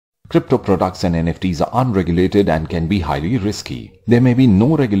Crypto products and NFTs are unregulated and can be highly risky. There may be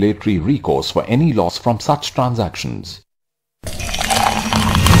no regulatory recourse for any loss from such transactions.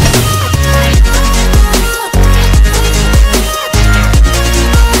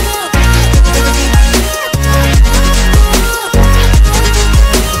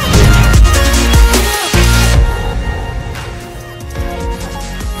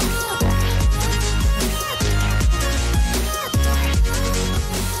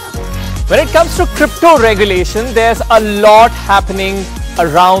 When it comes to crypto regulation, there's a lot happening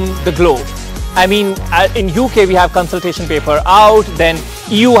around the globe. I mean, in UK we have consultation paper out, then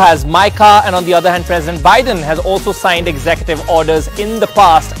EU has MiCA, and on the other hand President Biden has also signed executive orders in the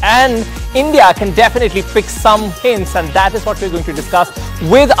past, and India can definitely pick some hints, and that is what we're going to discuss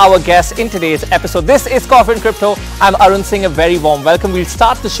with our guests in today's episode. This is Coffee and Crypto. I'm Arun Singh, a very warm welcome. We'll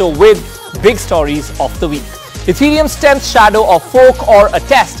start the show with big stories of the week. Ethereum's 10th shadow of fork or a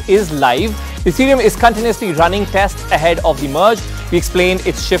test is live. Ethereum is continuously running tests ahead of the merge. We explained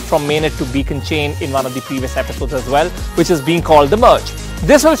its shift from mainnet to beacon chain in one of the previous episodes as well, which is being called the merge.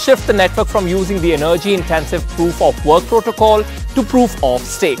 This will shift the network from using the energy-intensive proof of work protocol to proof of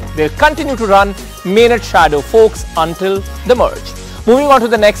stake. They'll continue to run mainnet shadow forks until the merge. Moving on to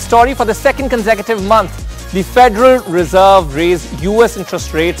the next story, for the second consecutive month, the Federal Reserve raised US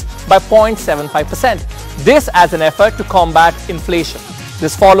interest rates by 0.75%. This as an effort to combat inflation.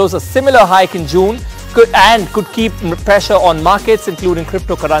 This follows a similar hike in June and could keep pressure on markets, including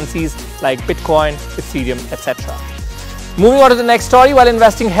cryptocurrencies like Bitcoin, Ethereum, etc. Moving on to the next story, while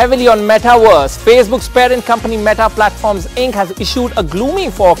investing heavily on Metaverse, Facebook's parent company Meta Platforms Inc. has issued a gloomy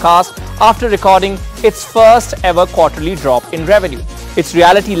forecast after recording its first ever quarterly drop in revenue. Its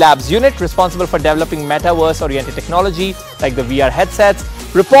Reality Labs unit, responsible for developing metaverse-oriented technology like the VR headsets,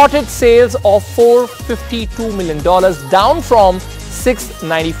 reported sales of $452 million, down from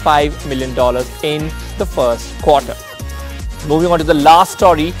 $695 million in the first quarter. Moving on to the last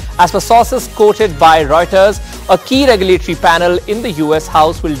story, as per sources quoted by Reuters, a key regulatory panel in the US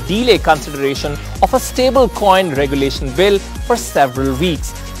House will delay consideration of a stablecoin regulation bill for several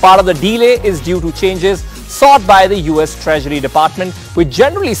weeks. Part of the delay is due to changes sought by the US Treasury Department, which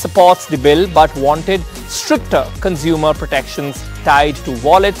generally supports the bill but wanted stricter consumer protections tied to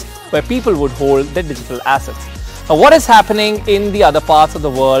wallets where people would hold their digital assets. Now, what is happening in the other parts of the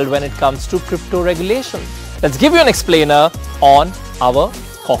world when it comes to crypto regulation? Let's give you an explainer on our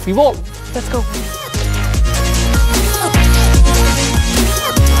coffee wall. Let's go.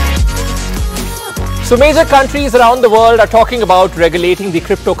 So major countries around the world are talking about regulating the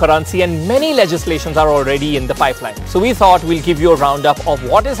cryptocurrency, and many legislations are already in the pipeline. So we thought we'll give you a roundup of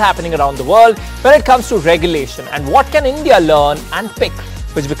what is happening around the world when it comes to regulation and what can India learn and pick,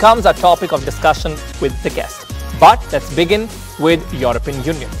 which becomes our topic of discussion with the guest. But let's begin with European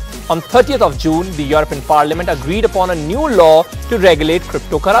Union. On 30th of June, the European Parliament agreed upon a new law to regulate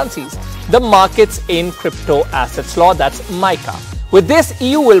cryptocurrencies, the Markets in Crypto Assets Law, that's MiCA. With this,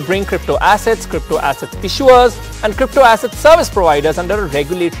 EU will bring crypto asset issuers and crypto asset service providers under a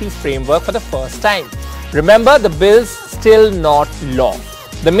regulatory framework for the first time. Remember, the bill's still not law.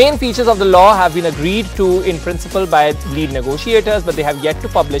 The main features of the law have been agreed to in principle by lead negotiators, but they have yet to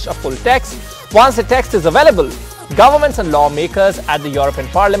publish a full text. Once the text is available, governments and lawmakers at the European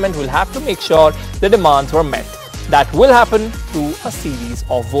Parliament will have to make sure the demands were met. That will happen through a series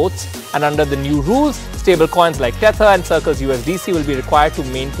of votes, and under the new rules, stablecoins like Tether and Circle's USDC will be required to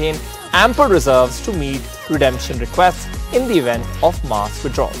maintain ample reserves to meet redemption requests in the event of mass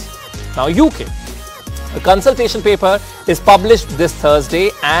withdrawals. Now, UK. A consultation paper is published this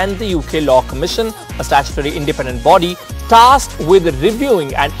Thursday, and the UK Law Commission, a statutory independent body tasked with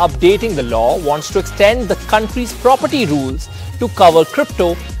reviewing and updating the law, wants to extend the country's property rules to cover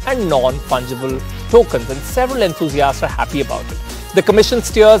crypto and non-fungible tokens, and several enthusiasts are happy about it. The Commission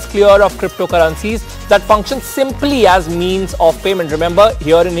steers clear of cryptocurrencies that function simply as means of payment. Remember,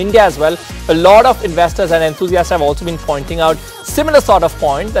 here in India as well, a lot of investors and enthusiasts have also been pointing out similar sort of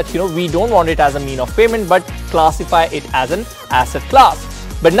point that, we don't want it as a mean of payment, but classify it as an asset class.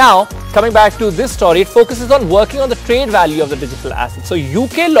 But now, coming back to this story, it focuses on working on the trade value of the digital asset. So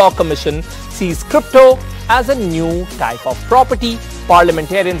UK Law Commission sees crypto as a new type of property.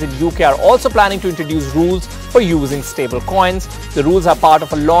 Parliamentarians in UK are also planning to introduce rules for using stable coins. The rules are part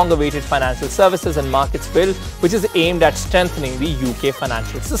of a long-awaited financial services and markets bill, which is aimed at strengthening the UK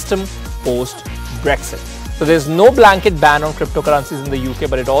financial system post-Brexit. So there's no blanket ban on cryptocurrencies in the UK,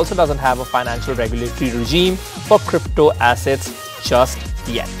 but it also doesn't have a financial regulatory regime for crypto assets just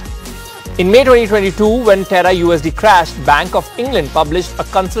yet. In May 2022, when Terra USD crashed, Bank of England published a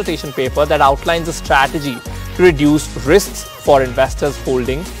consultation paper that outlines a strategy to reduce risks for investors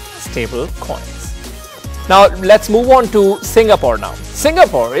holding stable coins. Now let's move on to Singapore now.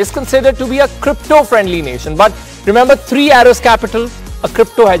 Singapore is considered to be a crypto-friendly nation, but remember Three Arrows Capital, a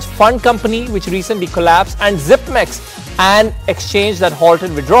crypto hedge fund company which recently collapsed, and ZipMex, an exchange that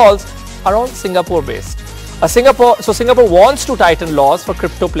halted withdrawals, are all Singapore-based. Singapore wants to tighten laws for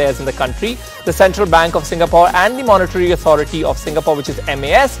crypto players in the country. The Central Bank of Singapore and the Monetary Authority of Singapore, which is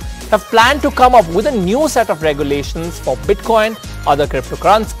MAS, have planned to come up with a new set of regulations for Bitcoin, other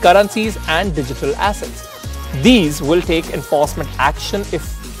cryptocurrencies and digital assets. These will take enforcement action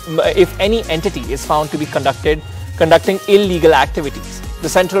if any entity is found to be conducting illegal activities. The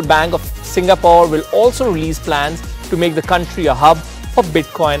Central Bank of Singapore will also release plans to make the country a hub for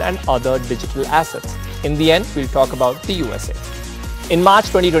Bitcoin and other digital assets. In the end, we'll talk about the USA. In March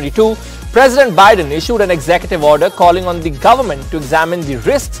 2022, President Biden issued an executive order calling on the government to examine the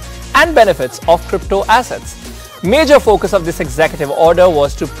risks and benefits of crypto assets. Major focus of this executive order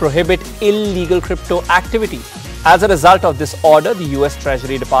was to prohibit illegal crypto activity. As a result of this order, the US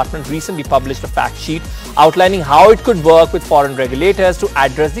Treasury Department recently published a fact sheet outlining how it could work with foreign regulators to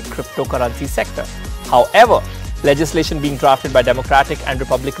address the cryptocurrency sector. However, legislation being drafted by Democratic and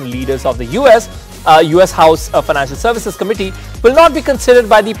Republican leaders of the US House Financial Services Committee will not be considered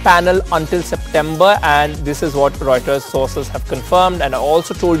by the panel until September, and this is what Reuters sources have confirmed, and I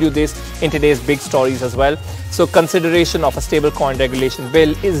also told you this in today's big stories as well. So consideration of a stablecoin regulation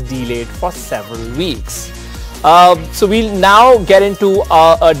bill is delayed for several weeks. So we'll now get into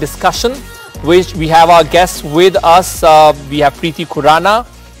a discussion which we have our guests with us. We have Preeti Khurana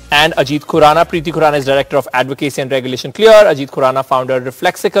and Ajit Khurana. Preeti Khurana is Director of Advocacy and Regulation Clear. Ajit Khurana, founder of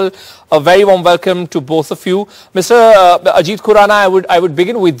Reflexical. A very warm welcome to both of you. Mr. Ajit Khurana, I would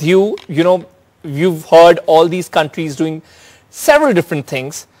begin with you. You know, you've heard all these countries doing several different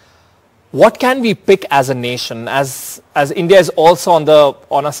things. What can we pick as a nation, as India is also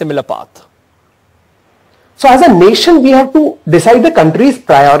on a similar path? So as a nation, we have to decide the country's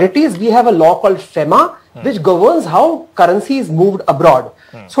priorities. We have a law called FEMA, which governs how currency is moved abroad.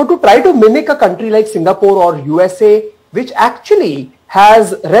 So to try to mimic a country like Singapore or USA, which actually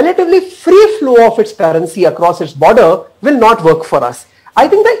has relatively free flow of its currency across its border, will not work for us. I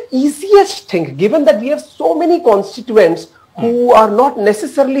think the easiest thing, given that we have so many constituents who are not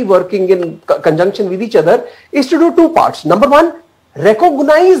necessarily working in conjunction with each other, is to do two parts. Number one,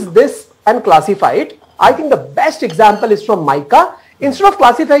 recognize this and classify it. I think the best example is from MICA. Instead of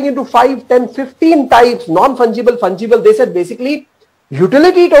classifying into 5, 10, 15 types, non-fungible, fungible, they said basically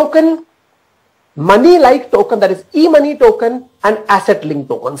utility token, money-like token, that is e-money token, and asset-linked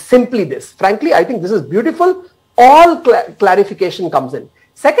token. Simply this. Frankly, I think this is beautiful. All clarification comes in.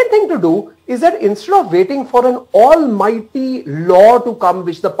 Second thing to do is that instead of waiting for an almighty law to come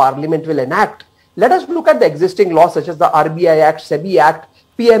which the parliament will enact, let us look at the existing laws such as the RBI Act, SEBI Act,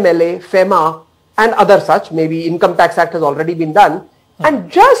 PMLA, FEMA, and other such. Maybe Income Tax Act has already been done, and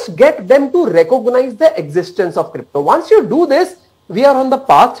just get them to recognize the existence of crypto. Once you do this, we are on the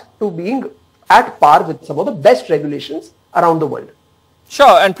path to being at par with some of the best regulations around the world.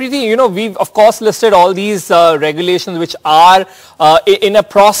 Sure. And Preeti, you know, we've of course listed all these regulations which are in a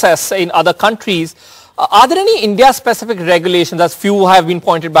process in other countries. Are there any India-specific regulations, as few have been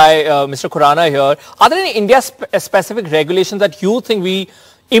pointed by Mr. Khurana here, are there any India-specific regulations that you think we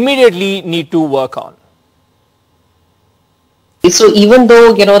immediately need to work on? So even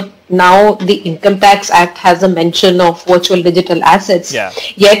though, you know, now the Income Tax Act has a mention of virtual digital assets,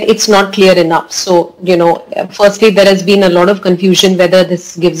 yet it's not clear enough. So, you know, firstly, there has been a lot of confusion whether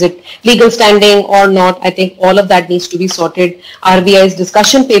this gives it legal standing or not. I think all of that needs to be sorted. RBI's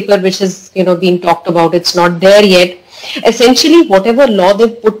discussion paper, which is, you know, being talked about, it's not there yet. Essentially, whatever law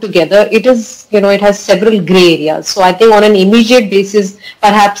they've put together, it is, you know, it has several gray areas. So I think on an immediate basis,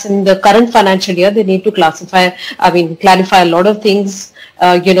 perhaps in the current financial year, they need to clarify a lot of things,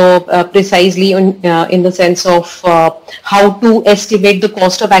 precisely in the sense of how to estimate the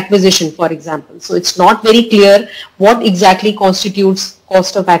cost of acquisition, for example. So it's not very clear what exactly constitutes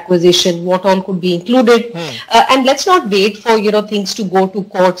cost of acquisition, what all could be included, and let's not wait for, you know, things to go to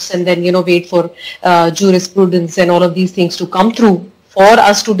courts and then, you know, wait for jurisprudence and all of these things to come through for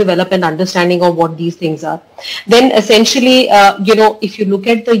us to develop an understanding of what these things are. Then essentially, if you look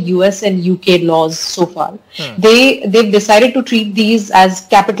at the US and UK laws so far, they've decided to treat these as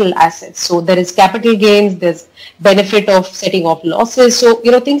capital assets. So there is capital gains, there's benefit of setting off losses. So,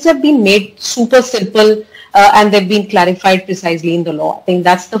 you know, things have been made super simple and they've been clarified precisely in the law. I think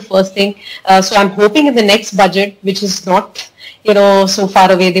that's the first thing. So I'm hoping in the next budget, which is not so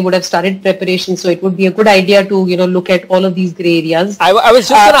far away, they would have started preparation. So it would be a good idea to, look at all of these gray areas. I was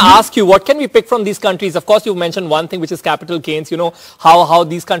just going to ask you, what can we pick from these countries? Of course, you mentioned one thing, which is capital gains, how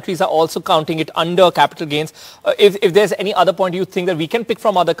these countries are also counting it under capital gains. If there's any other point you think that we can pick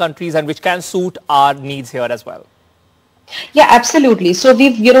from other countries and which can suit our needs here as well. Yeah, absolutely. So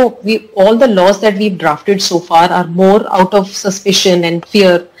all the laws that we've drafted so far are more out of suspicion and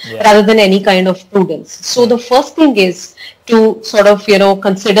fear rather than any kind of prudence. So the first thing is to sort of,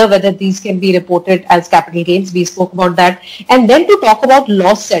 consider whether these can be reported as capital gains. We spoke about that. And then to talk about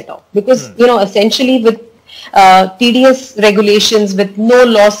loss set-off, because, essentially with TDS regulations, with no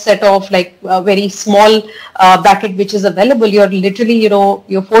loss set-off, like a very small bracket which is available, you're literally,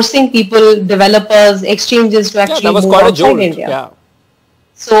 you're forcing people, developers, exchanges to actually move outside India. Yeah.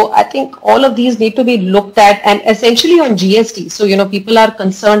 So I think all of these need to be looked at, and essentially on GST. So, people are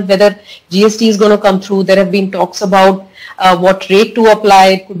concerned whether GST is going to come through. There have been talks about what rate to apply.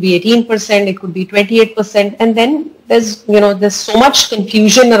 It could be 18%, it could be 28%. And then there's so much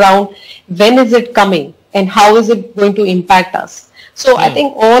confusion around when is it coming and how is it going to impact us. So I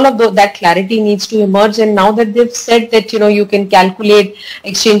think all of that clarity needs to emerge, and now that they've said that you can calculate,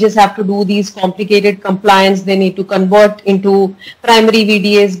 exchanges have to do these complicated compliance, they need to convert into primary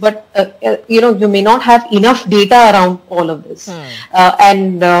VDAs, but you may not have enough data around all of this.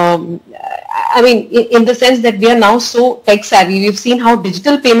 I mean, in the sense that we are now so tech savvy, we've seen how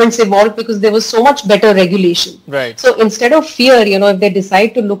digital payments evolved because there was so much better regulation. Right. So instead of fear, if they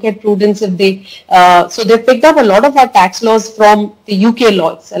decide to look at prudence, if they so they picked up a lot of our tax laws from the UK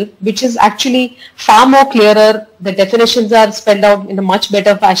law itself, which is actually far more clearer. The definitions are spelled out in a much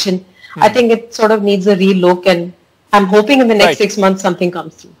better fashion. I think it sort of needs a relook, and I'm hoping in the next 6 months something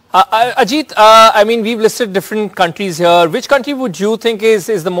comes through. Ajit, I mean, we've listed different countries here. Which country would you think is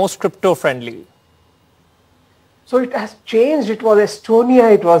the most crypto friendly? So it has changed. It was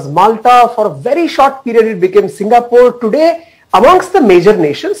Estonia, it was Malta. For a very short period, it became Singapore. Today, amongst the major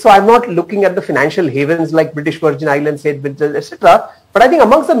nations, so I'm not looking at the financial havens like British Virgin Islands, etc. But I think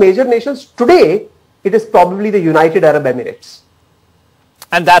amongst the major nations today, it is probably the United Arab Emirates.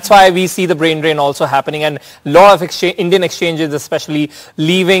 And that's why we see the brain drain also happening, and a lot of Indian exchanges especially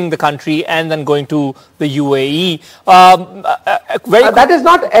leaving the country and then going to the UAE. That is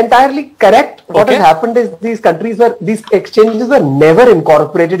not entirely correct. What has happened is these exchanges were never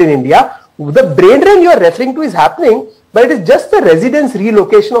incorporated in India. The brain drain you are referring to is happening, but it is just the residence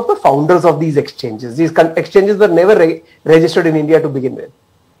relocation of the founders of these exchanges. These exchanges were never registered in India to begin with.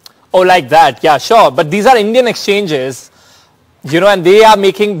 Oh, like that. Yeah, sure. But these are Indian exchanges. And they are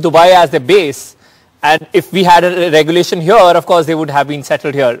making Dubai as their base. And if we had a regulation here, of course, they would have been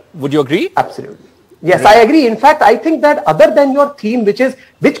settled here. Would you agree? Absolutely. Yes, I agree. In fact, I think that other than your theme, which is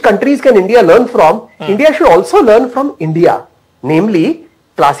which countries can India learn from, India should also learn from India. Namely,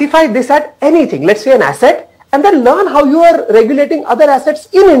 classify this at anything, let's say an asset, and then learn how you are regulating other assets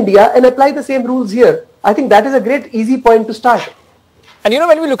in India and apply the same rules here. I think that is a great easy point to start. And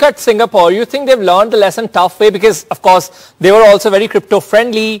when we look at Singapore, you think they've learned the lesson tough way? Because, of course, they were also very crypto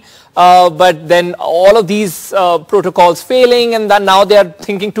friendly, but then all of these protocols failing, and then now they are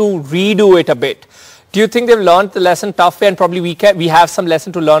thinking to redo it a bit. Do you think they've learned the lesson tough way, and probably we have some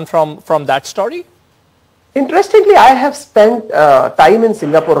lesson to learn from that story? Interestingly, I have spent time in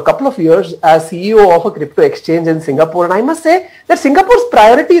Singapore, a couple of years as CEO of a crypto exchange in Singapore, and I must say that Singapore's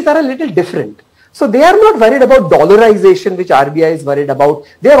priorities are a little different. So they are not worried about dollarization, which RBI is worried about.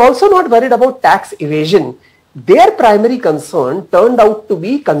 They are also not worried about tax evasion. Their primary concern turned out to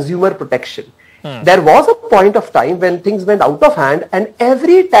be consumer protection. There was a point of time when things went out of hand, and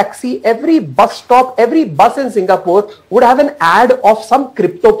every taxi, every bus stop, every bus in Singapore would have an ad of some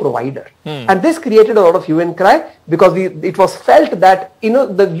crypto provider. And this created a lot of hue and cry, because it was felt that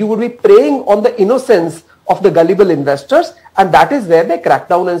you would be preying on the innocence of the gullible investors, and that is where they cracked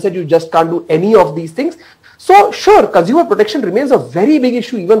down and said you just can't do any of these things. So sure, consumer protection remains a very big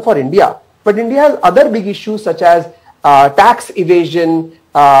issue even for India, but India has other big issues such as tax evasion,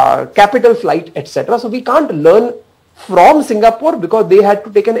 capital flight, etc. So we can't learn from Singapore because they had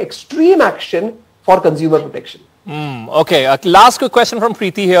to take an extreme action for consumer protection. Okay, last quick question from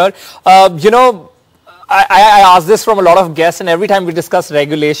Preeti here. I ask this from a lot of guests, and every time we discuss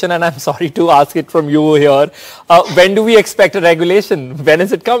regulation, and I'm sorry to ask it from you here, when do we expect a regulation? When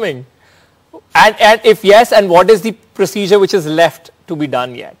is it coming? And if yes, and what is the procedure which is left to be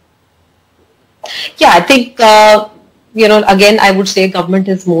done yet? Yeah, I think again, I would say government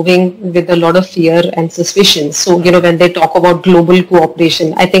is moving with a lot of fear and suspicion. So, when they talk about global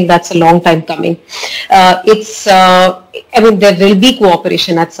cooperation, I think that's a long time coming. There will be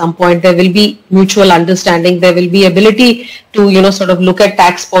cooperation at some point. There will be mutual understanding. There will be ability to, sort of look at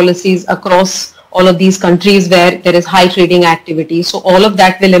tax policies across all of these countries where there is high trading activity. So all of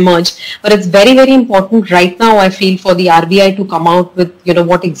that will emerge. But it's very, very important right now, I feel, for the RBI to come out with,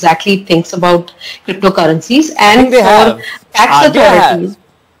 what exactly it thinks about cryptocurrencies, and for tax authorities.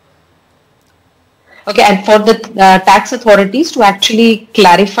 Okay, and for the tax authorities to actually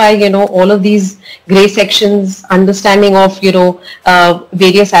clarify, all of these grey sections, understanding of,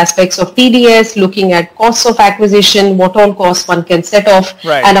 various aspects of TDS, looking at costs of acquisition, what all costs one can set off,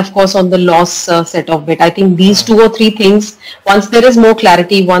 and of course on the loss set off bit. I think these 2 or 3 things, once there is more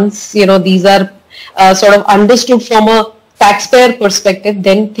clarity, once, these are sort of understood from a taxpayer perspective,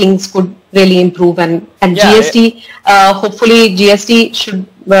 then things could really improve. And GST, hopefully GST should,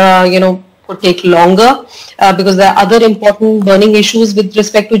 could take longer because there are other important burning issues with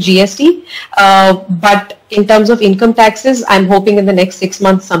respect to GST. But in terms of income taxes, I'm hoping in the next 6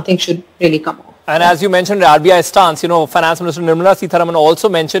 months something should really come out. And as you mentioned, the RBI stance, Finance Minister Nirmala Sitharaman also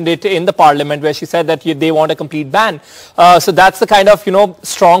mentioned it in the Parliament, where she said that they want a complete ban. So that's the kind of,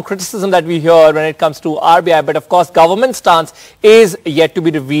 strong criticism that we hear when it comes to RBI. But of course, government stance is yet to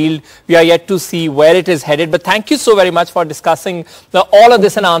be revealed. We are yet to see where it is headed. But thank you so very much for discussing all of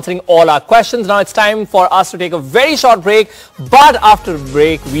this and answering all our questions. Now it's time for us to take a very short break. But after the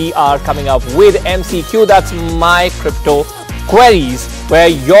break, we are coming up with MCQ. That's My Crypto Queries, where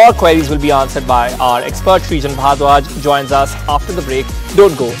your queries will be answered by our expert Srijan Bhardwaj. Joins us after the break.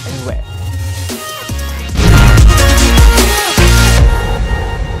 Don't go anywhere.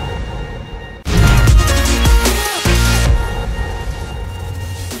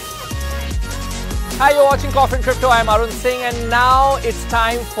 Hi, you're watching Coffee and Crypto. I'm Arun Singh, and now it's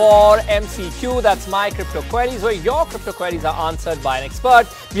time for MCQ. That's My Crypto Queries, where your crypto queries are answered by an expert.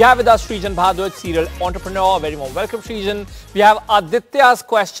 We have with us Srijan Bhardwaj, serial entrepreneur. Very warm welcome, Srijan. We have Aditya's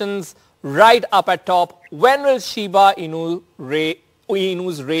questions right up at top. When will Shiba Inu's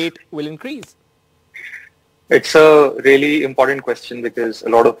rate will increase? It's a really important question because a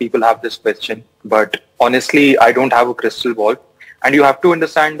lot of people have this question. But honestly, I don't have a crystal ball. And you have to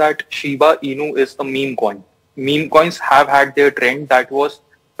understand that Shiba Inu is a meme coin. Meme coins have had their trend that was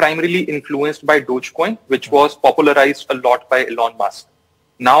primarily influenced by Dogecoin, which was popularized a lot by Elon Musk.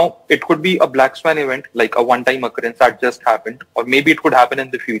 Now, it could be a black swan event, like a one-time occurrence that just happened, or maybe it could happen in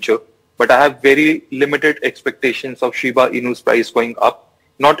the future. But I have very limited expectations of Shiba Inu's price going up,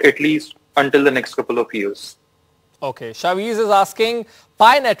 not at least until the next couple of years. Okay, Shaviz is asking,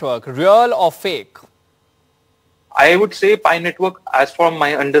 Pi Network, real or fake? I would say Pi Network, as from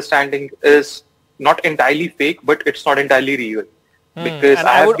my understanding, is not entirely fake, but it's not entirely real. Because and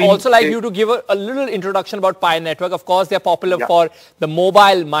I would also like you to give a little introduction about Pi Network. Of course, they're popular for the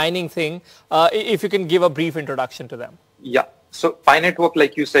mobile mining thing. If you can give a brief introduction to them. Yeah. So Pi Network,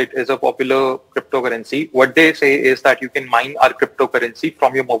 like you said, is a popular cryptocurrency. What they say is that you can mine our cryptocurrency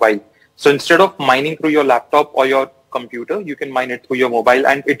from your mobile. So instead of mining through your laptop or your computer, you can mine it through your mobile,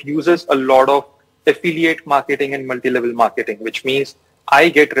 and it uses a lot of affiliate marketing and multi-level marketing, which means I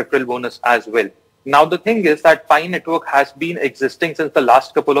get referral bonus as well. Now, the thing is that Pi Network has been existing since the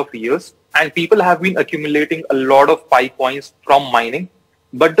last couple of years, and people have been accumulating a lot of Pi coins from mining,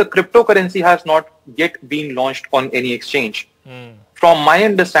 but the cryptocurrency has not yet been launched on any exchange. From my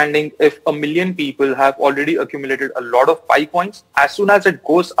understanding, if 1 million people have already accumulated a lot of Pi coins, as soon as it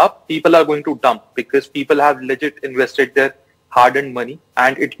goes up, people are going to dump because people have legit invested their hard-earned money,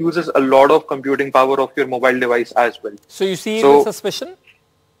 and it uses a lot of computing power of your mobile device as well. So you see it with suspicion?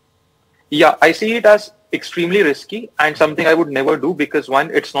 Yeah, I see it as extremely risky and something I would never do because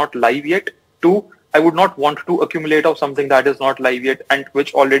 1, it's not live yet. 2, I would not want to accumulate of something that is not live yet and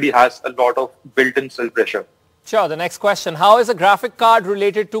which already has a lot of built-in sell pressure. Sure. The next question, how is a graphic card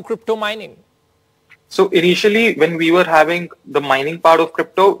related to crypto mining? So initially, when we were having the mining part of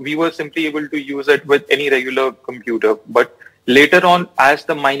crypto, we were simply able to use it with any regular computer. But later on, as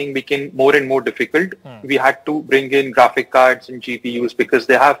the mining became more and more difficult, we had to bring in graphic cards and GPUs because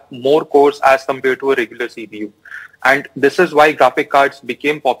they have more cores as compared to a regular CPU. And this is why graphic cards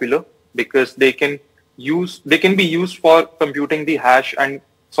became popular, because they can be used for computing the hash and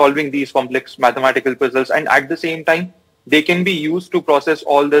solving these complex mathematical puzzles. And at the same time, they can be used to process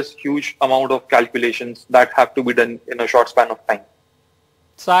all this huge amount of calculations that have to be done in a short span of time.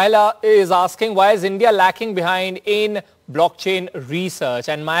 Sahila is asking, why is India lacking behind in blockchain research?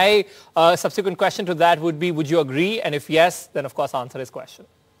 And my subsequent question to that would be, would you agree? And if yes, then of course answer his question.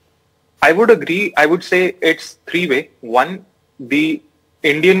 I would agree. I would say it's three-way. One, the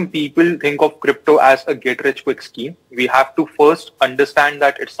Indian people think of crypto as a get-rich-quick scheme. We have to first understand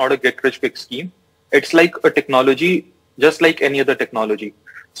that it's not a get-rich-quick scheme. It's like a technology, just like any other technology.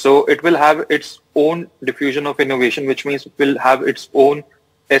 So it will have its own diffusion of innovation, which means it will have its own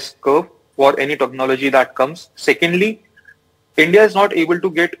S-curve for any technology that comes. Secondly, India is not able to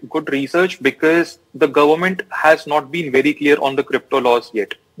get good research because the government has not been very clear on the crypto laws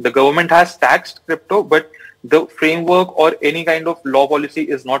yet. The government has taxed crypto, but the framework or any kind of law policy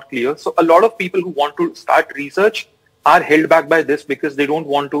is not clear. So a lot of people who want to start research are held back by this because they don't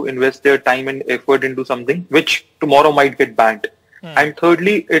want to invest their time and effort into something which tomorrow might get banned. And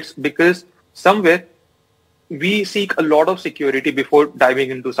thirdly, it's because somewhere we seek a lot of security before diving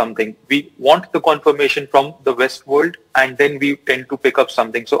into something. We want the confirmation from the West world, and then we tend to pick up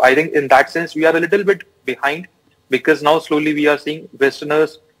something. So I think in that sense, we are a little bit behind, because now slowly we are seeing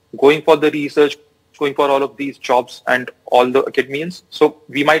Westerners going for the research, going for all of these jobs and all the academians. So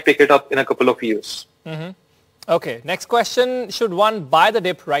we might pick it up in a couple of years. Okay, next question. Should one buy the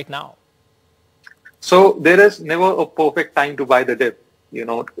dip right now? So there is never a perfect time to buy the dip. You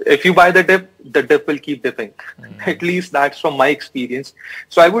know, if you buy the dip will keep dipping. At least that's from my experience.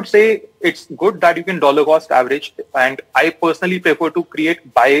 So I would say it's good that you can dollar cost average. And I personally prefer to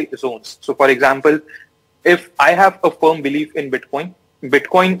create buy zones. So for example, if I have a firm belief in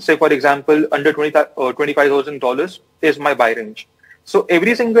Bitcoin, say for example, under $25,000 is my buy range. So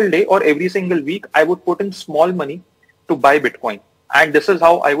every single day or every single week, I would put in small money to buy Bitcoin. And this is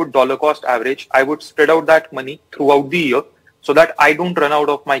how I would dollar cost average. I would spread out that money throughout the year so that I don't run out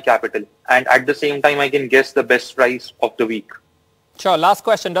of my capital. And at the same time, I can guess the best price of the week. Sure. Last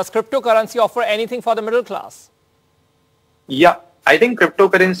question. Does cryptocurrency offer anything for the middle class? Yeah, I think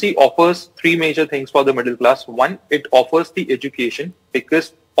cryptocurrency offers three major things for the middle class. One, it offers the education.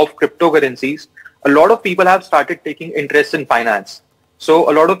 Because of cryptocurrencies, a lot of people have started taking interest in finance.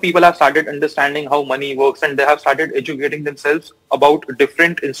 So a lot of people have started understanding how money works, and they have started educating themselves about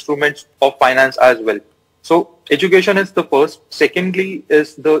different instruments of finance as well. So education is the first. Secondly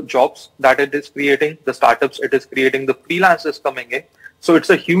is the jobs that it is creating, the startups it is creating, the freelancers coming in. So it's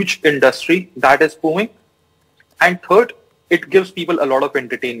a huge industry that is booming. And third, it gives people a lot of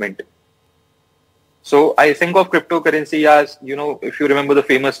entertainment. So I think of cryptocurrency as, you know, if you remember the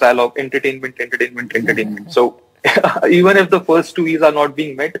famous dialogue, entertainment. So even if the first two E's are not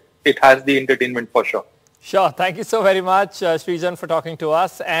being met, it has the entertainment for sure. Sure. Thank you so very much, Srijan, for talking to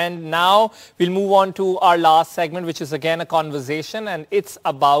us. And now we'll move on to our last segment, which is again a conversation, and it's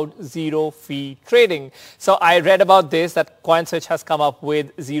about zero fee trading. So I read about this, that CoinSwitch has come up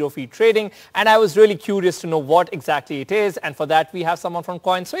with zero fee trading, and I was really curious to know what exactly it is. And for that, we have someone from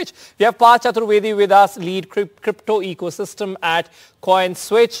CoinSwitch. We have Parth Chaturvedi with us, lead crypto ecosystem at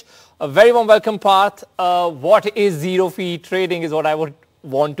CoinSwitch. A very warm welcome, Parth. What is zero fee trading is what I would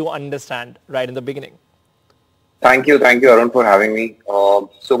want to understand right in the beginning. Thank you, Arun, for having me.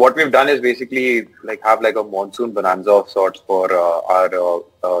 So what we've done is basically have a monsoon bonanza of sorts for our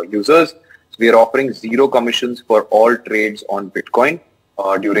users. So we are offering zero commissions for all trades on Bitcoin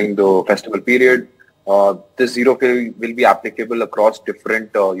during the festival period. This zero fee will be applicable across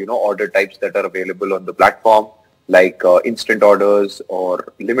different order types that are available on the platform, like instant orders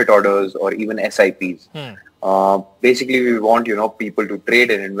or limit orders or even SIPs. Basically, we want people to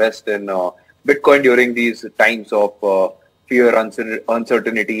trade and invest in Bitcoin during these times of fear,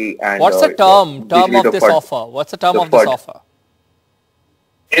 uncertainty, and what's the term of this offer? What's the term of this offer?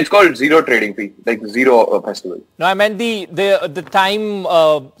 It's called zero trading fee, like zero festival. No, I meant the time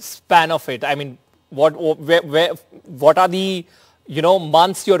span of it. I mean, what are the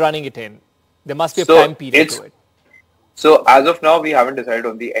months you're running it in? There must be a time period to it. So as of now, we haven't decided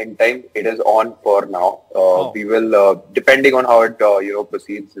on the end time. It is on for now. We will, depending on how it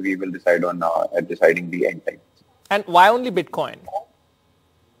proceeds, we will decide on deciding the end time. And why only Bitcoin?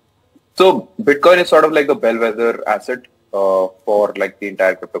 So Bitcoin is sort of like a bellwether asset for the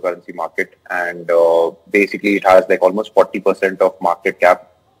entire cryptocurrency market, and basically it has almost 40% of market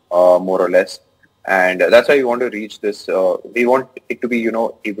cap, more or less. And that's why we want to reach this. We want it to be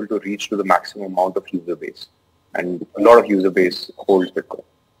able to reach to the maximum amount of user base. And a lot of user base holds Bitcoin.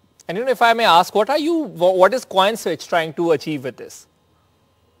 And if I may ask, what is CoinSwitch trying to achieve with this?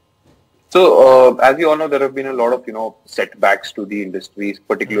 So as you all know, there have been a lot of setbacks to the industries,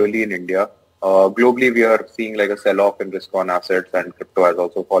 particularly in India. Globally, we are seeing a sell-off in risk-on assets, and crypto has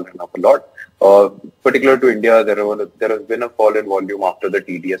also fallen off a lot. Particular to India, there has been a fall in volume after the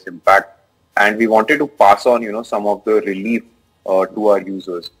TDS impact, and we wanted to pass on some of the relief to our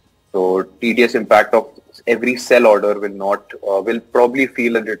users. So TDS impact of every sell order will probably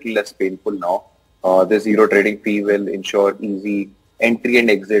feel a little less painful now. The zero trading fee will ensure easy entry and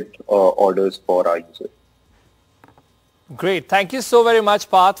exit orders for our users. Great. Thank you so very much,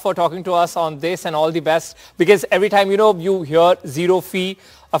 Parth, for talking to us on this, and all the best. Because every time, you hear zero fee,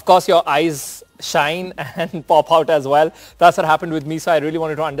 of course, your eyes shine and pop out as well. That's what happened with me. So I really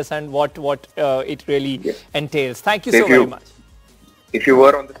wanted to understand what it really entails. Thank you so very much. If you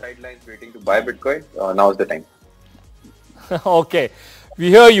were on the sidelines waiting to buy Bitcoin, now's the time. Okay. We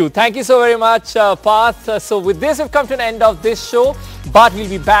hear you. Thank you so very much, Parth. So with this, we've come to an end of this show, but we'll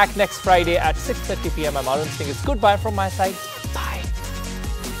be back next Friday at 6:30 p.m. I'm Arun saying it's goodbye from my side. Bye.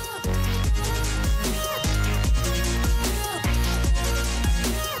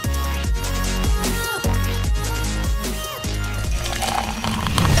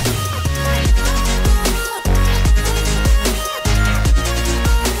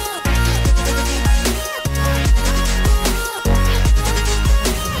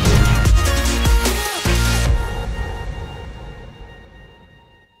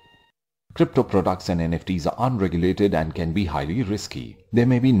 Crypto products and NFTs are unregulated and can be highly risky. There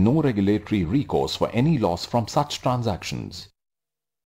may be no regulatory recourse for any loss from such transactions.